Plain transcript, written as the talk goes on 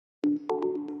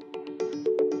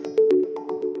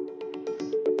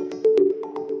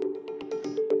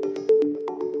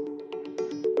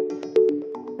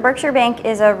Berkshire Bank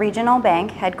is a regional bank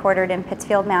headquartered in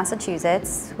Pittsfield,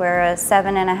 Massachusetts. We're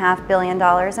 $7.5 billion in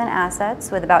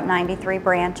assets with about 93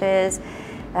 branches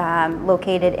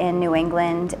located in New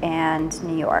England and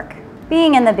New York.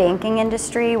 Being in the banking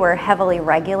industry, we're heavily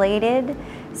regulated,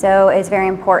 so it's very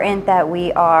important that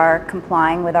we are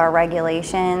complying with our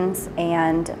regulations,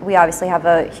 and we obviously have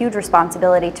a huge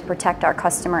responsibility to protect our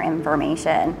customer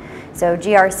information. So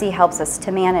GRC helps us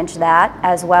to manage that,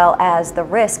 as well as the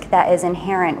risk that is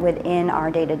inherent within our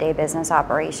day-to-day business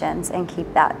operations, and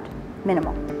keep that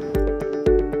minimal.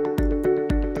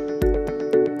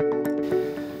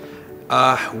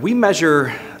 We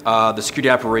measure the security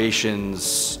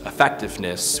operations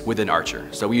effectiveness within Archer.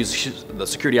 So we use the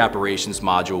security operations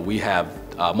module. We have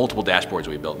multiple dashboards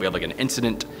we built. We have like an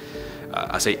incident,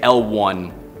 I say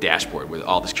L1 dashboard, where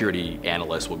all the security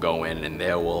analysts will go in and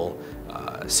they will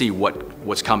see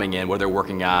what's coming in, what they're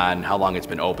working on, how long it's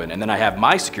been open. And then I have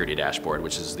my security dashboard,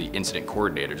 which is the incident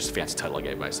coordinator, just a fancy title I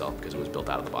gave myself because it was built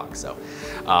out of the box. So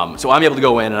I'm able to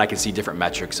go in and I can see different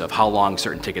metrics of how long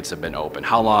certain tickets have been open,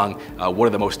 how long, what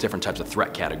are the most different types of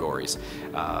threat categories,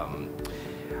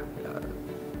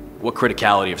 what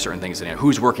criticality of certain things, and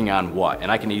who's working on what,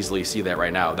 and I can easily see that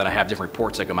right now. Then I have different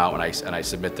reports that come out and I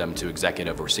submit them to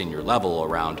executive or senior level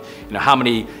around, how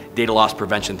many data loss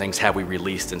prevention things have we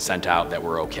released and sent out that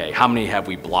were okay? How many have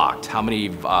we blocked? How many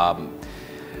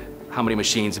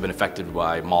machines have been affected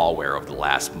by malware over the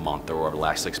last month or over the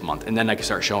last 6 months? And then I can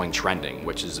start showing trending,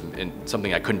 which is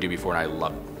something I couldn't do before, and I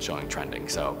love showing trending.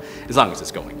 So as long as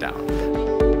it's going down.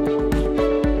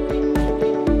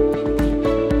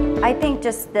 I think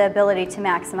just the ability to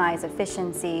maximize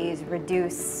efficiencies,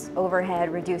 reduce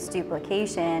overhead, reduce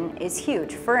duplication is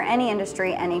huge for any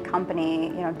industry, any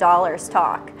company. Dollars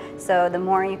talk. So the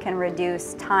more you can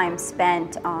reduce time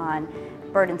spent on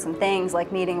burdensome things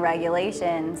like meeting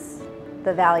regulations,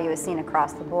 the value is seen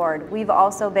across the board. We've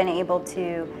also been able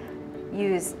to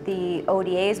use the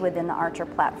ODAs within the Archer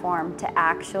platform to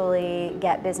actually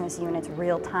get business units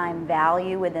real-time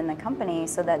value within the company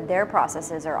so that their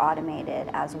processes are automated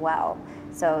as well.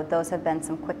 So those have been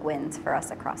some quick wins for us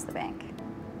across the bank.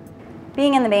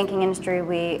 Being in the banking industry,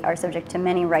 we are subject to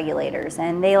many regulators,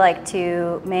 and they like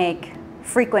to make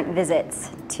frequent visits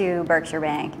to Berkshire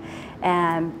Bank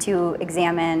to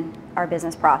examine our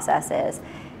business processes.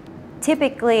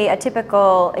 Typically, a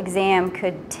typical exam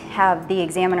could have the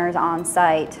examiners on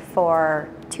site for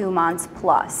 2 months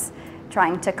plus,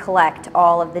 trying to collect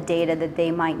all of the data that they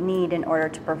might need in order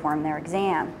to perform their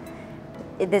exam.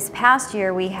 This past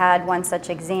year, we had one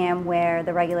such exam where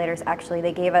the regulators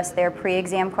they gave us their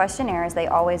pre-exam questionnaire, as they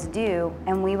always do,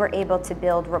 and we were able to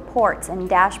build reports and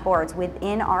dashboards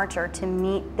within Archer to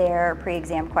meet their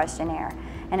pre-exam questionnaire.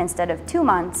 And instead of 2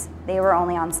 months, they were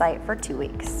only on site for 2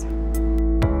 weeks.